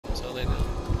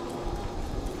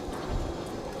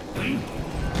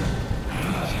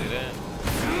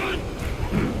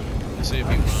see if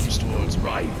he runs towards me.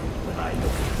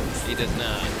 He does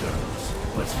not.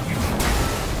 But you,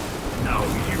 now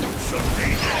you shall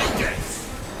pay your debts.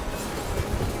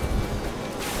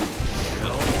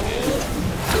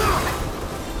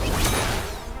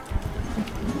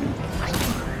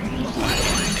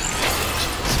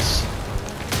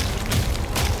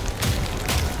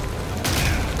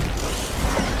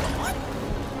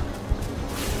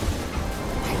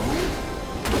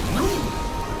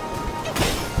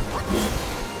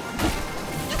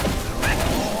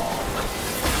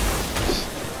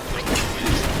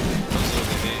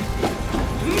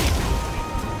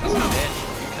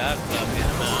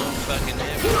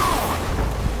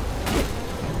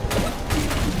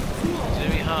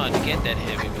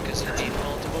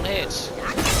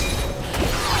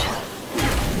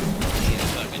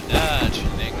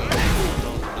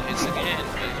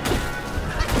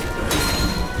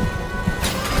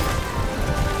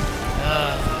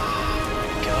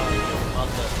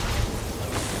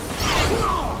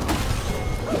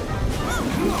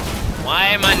 Why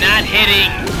am I not hitting?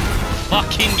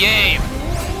 Fucking game.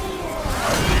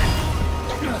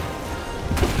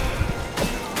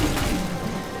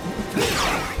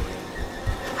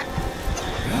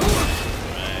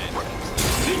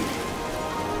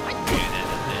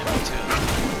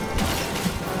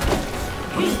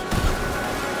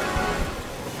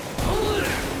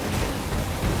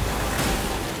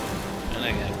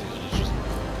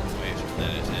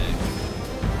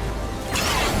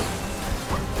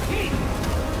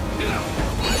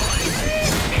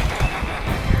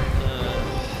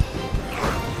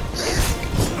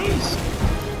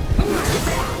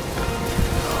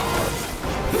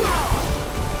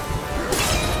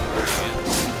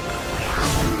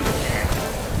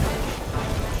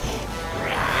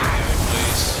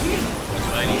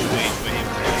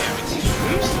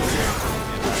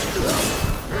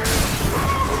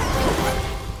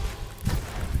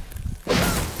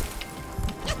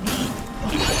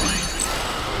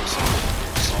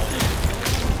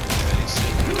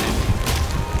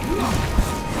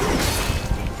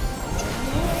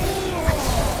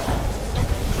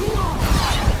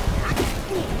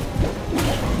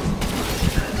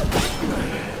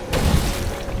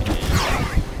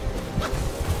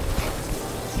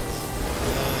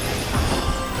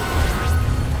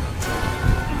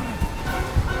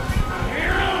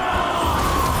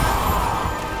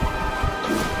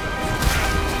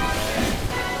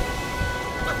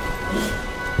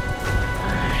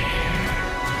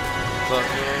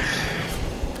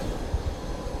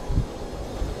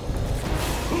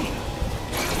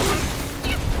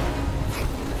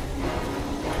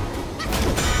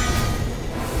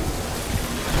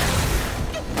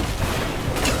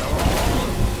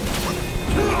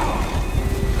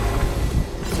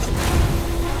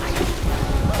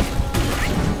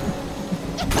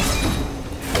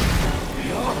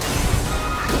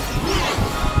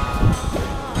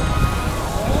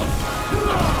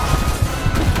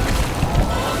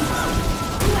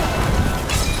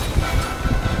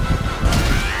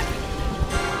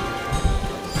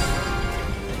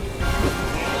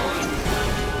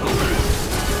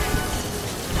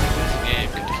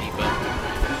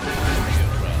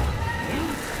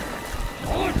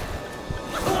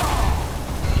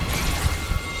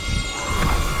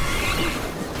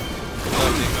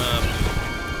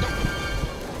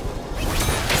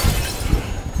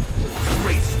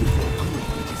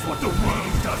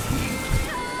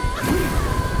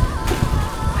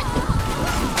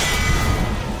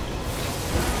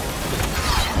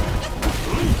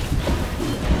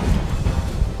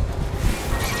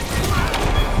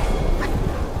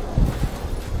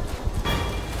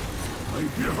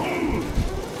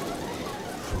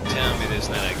 Tell me there's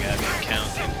not a goddamn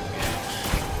counting.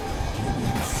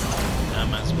 How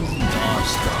am I supposed to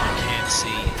dodge? I can't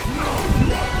see.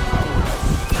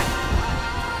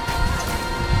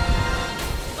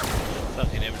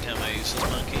 Fucking every time I use those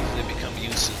monkeys, they become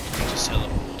useless. They just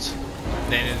teleports.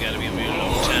 Then it's gotta be a real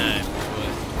long time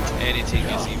before anything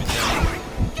is even done.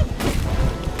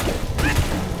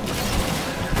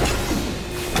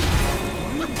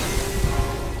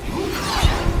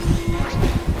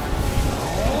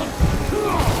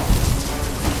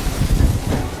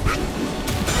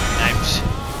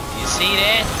 See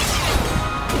that?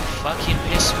 Fucking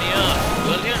piss me off,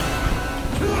 will you?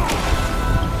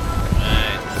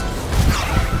 Right.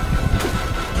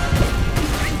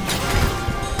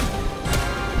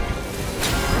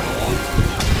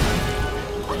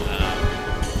 Wow.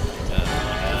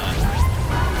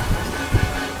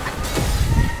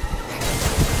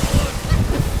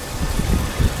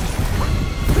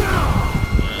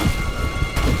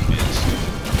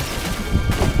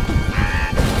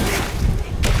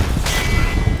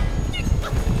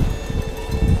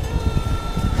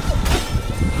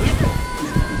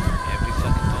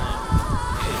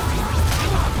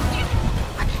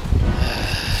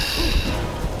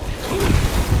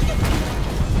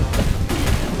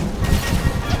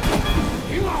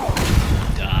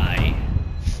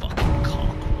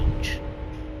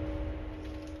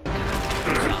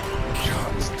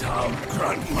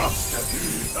 Grandmaster,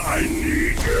 I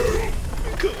need you.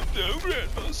 Calm down,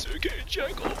 Grandmaster. Can't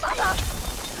jack off.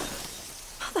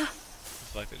 Mother! The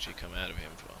fact that she come out of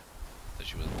him for that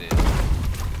she was dead.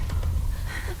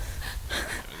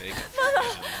 They come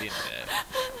from being dead.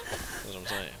 That's what I'm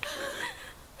saying.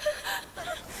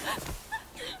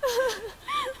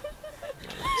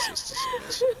 Sister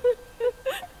sins.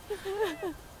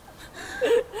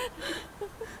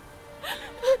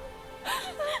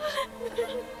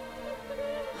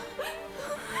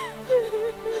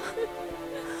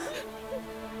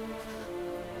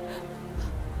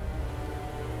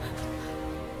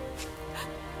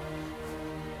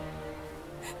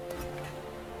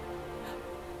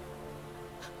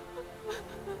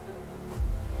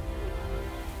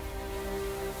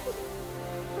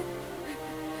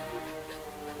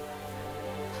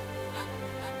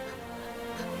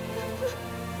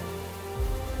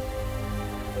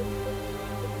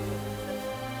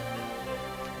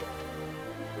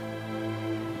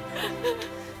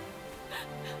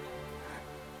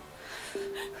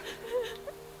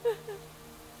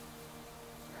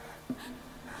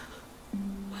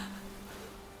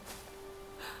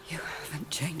 You haven't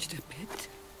changed a bit.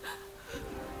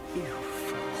 You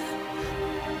fool.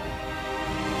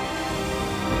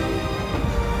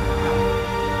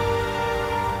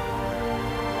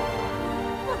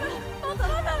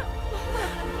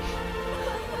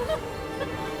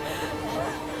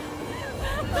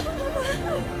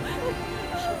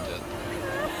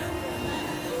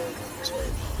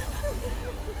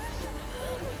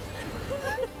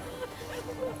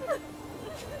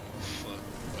 Fuck.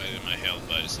 Why did my health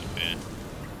bar disappear?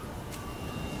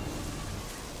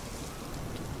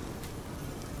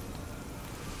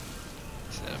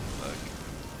 What's that fuck?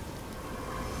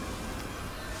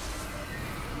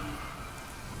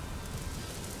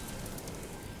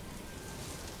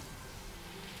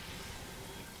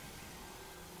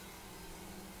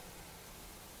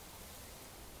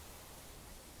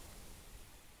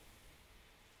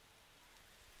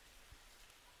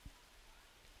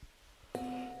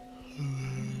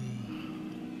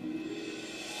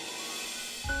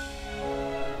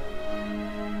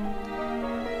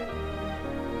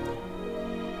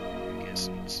 Guess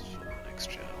this is for the next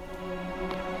chapter.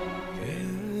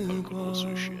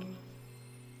 Closer shit.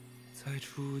 在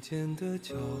初见的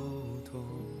交通，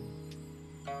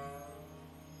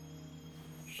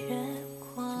月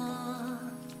光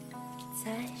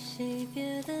在惜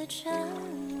别的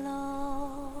城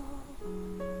楼，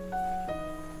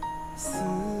思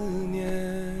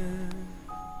念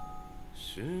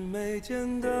是眉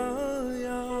间的药。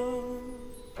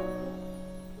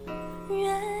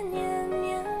愿念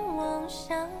念望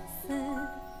相思，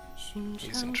寻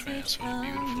He's 常最 entranced with a 长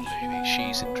beautiful lady.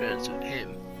 She's entranced with him.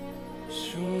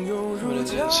 汹涌 What 如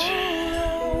is 潮 this? 流，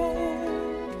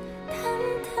忐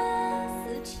忑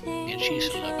似情 And she's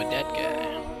in love with that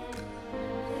guy.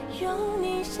 有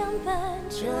你相伴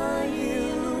这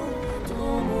一路多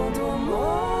么多么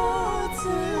自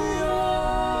由。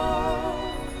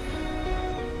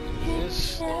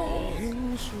 Yes. 云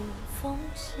舒风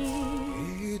息，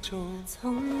一种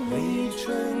从离离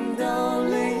春到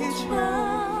离秋，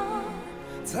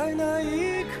在那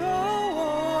一刻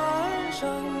我爱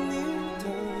上你的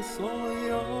所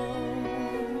有。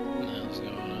 What's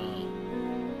going on?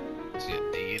 Is he a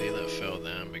deity that fell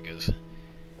down because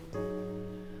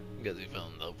he fell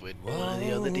in love with one of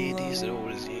the other deities that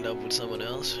was in love with someone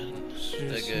else? And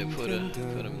that guy put him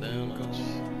down.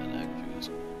 And that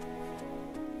confused.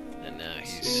 And now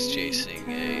he's chasing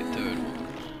a third one.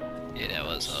 Yeah, that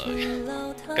was hard.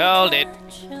 Called it!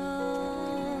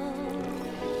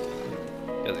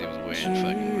 Because he was wearing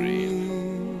fucking green.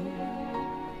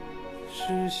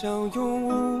 是相拥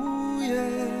无言，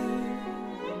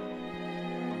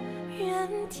愿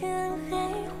天黑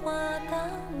花当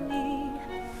你，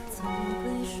总会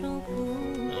说不。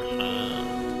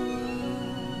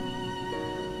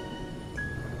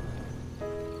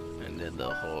 And then the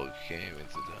hog came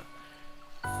into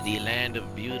the land of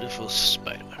beautiful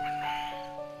Spider-Man.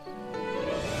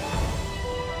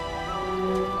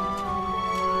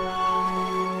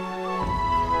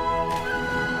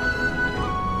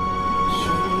 讯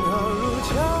号如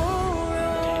潮 He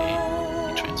流，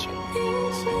 transformed. 定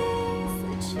情似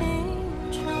情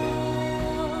愁，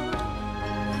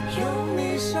有你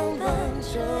相伴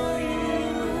这一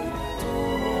路多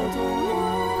么多么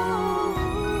无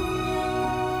忧。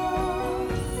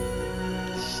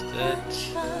 Is that 朝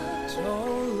路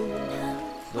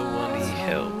the one he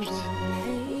helped?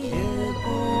 也不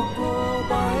过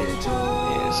白昼。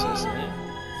 Yes, isn't it?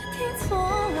 听错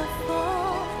了风，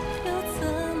又怎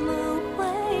么会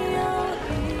有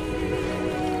意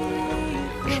义？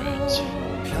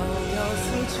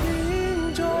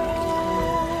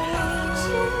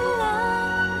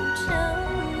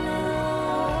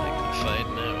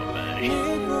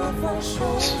放手，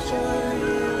这一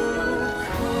路可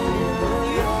有多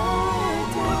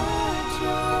久？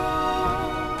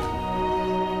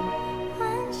欢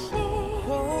喜或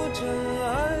真爱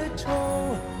中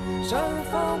绽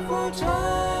放，或者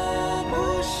不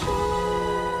是，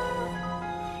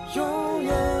永远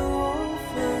无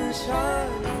分下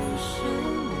一世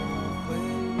年回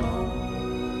眸，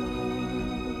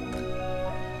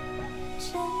真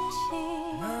情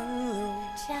难留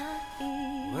假意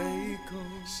未够，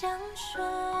相说，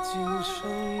今生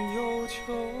有求，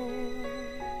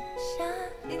下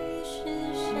一世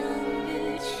相遇，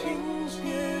情节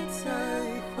再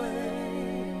会。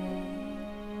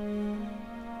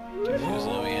 Confused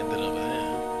how he ended up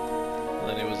there.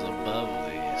 Then he was above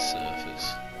the surface.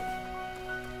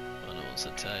 When it was a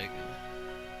tiger.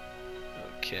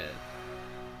 Okay.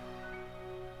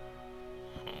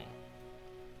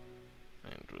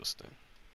 Interesting.